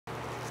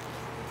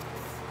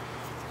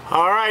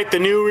Alright, the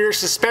new rear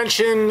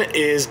suspension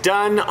is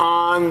done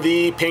on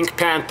the Pink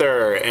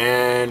Panther,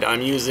 and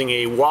I'm using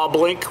a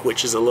Woblink,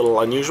 which is a little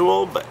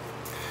unusual, but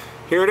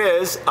here it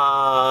is.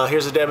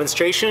 Here's a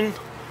demonstration.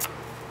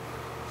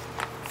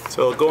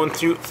 So going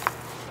through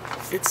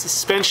its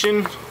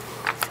suspension,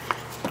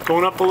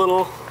 going up a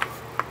little,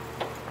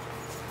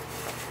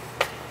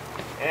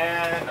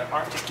 and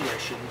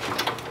articulation.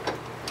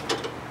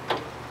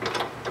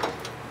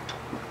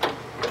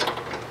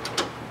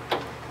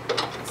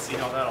 See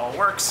how that all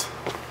works.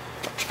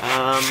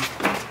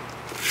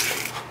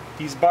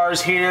 These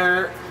bars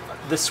here,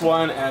 this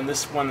one and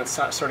this one that's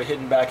sort of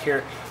hidden back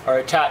here, are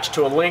attached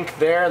to a link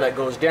there that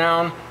goes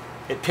down.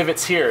 It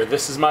pivots here.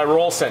 This is my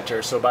roll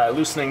center, so by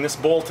loosening this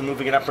bolt and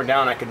moving it up or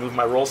down, I can move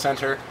my roll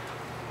center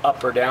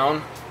up or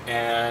down.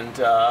 And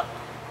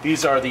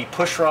these are the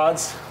push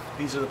rods.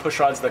 These are the push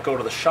rods that go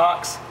to the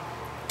shocks.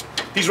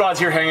 These rods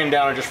here hanging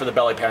down are just for the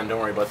belly pan, don't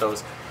worry about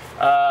those.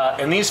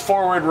 And these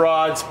forward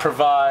rods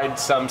provide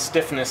some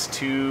stiffness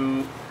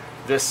to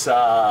this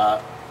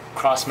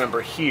cross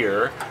member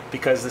here,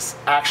 because this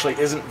actually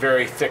isn't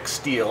very thick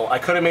steel. I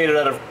could have made it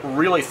out of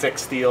really thick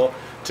steel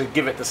to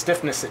give it the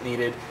stiffness it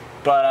needed,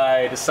 but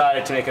I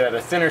decided to make it out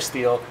of thinner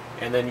steel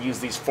and then use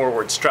these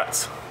forward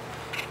struts.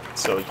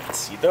 So you can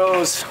see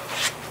those.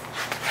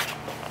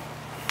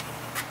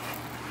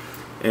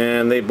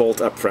 And they bolt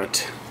up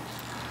front.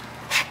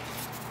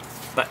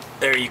 But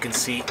there you can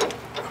see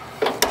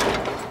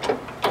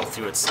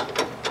through its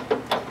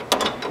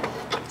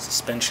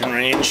suspension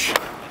range.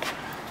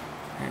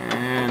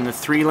 And the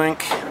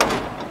 3-link.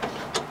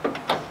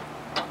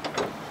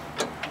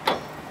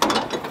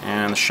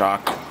 And the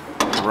shock,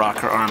 the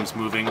rocker arms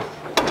moving.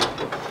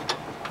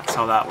 That's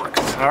how that works.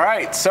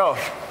 Alright, so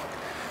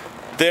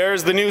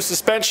there's the new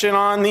suspension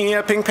on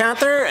the Pink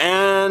Panther,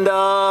 and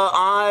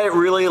I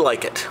really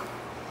like it.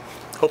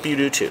 Hope you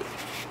do too.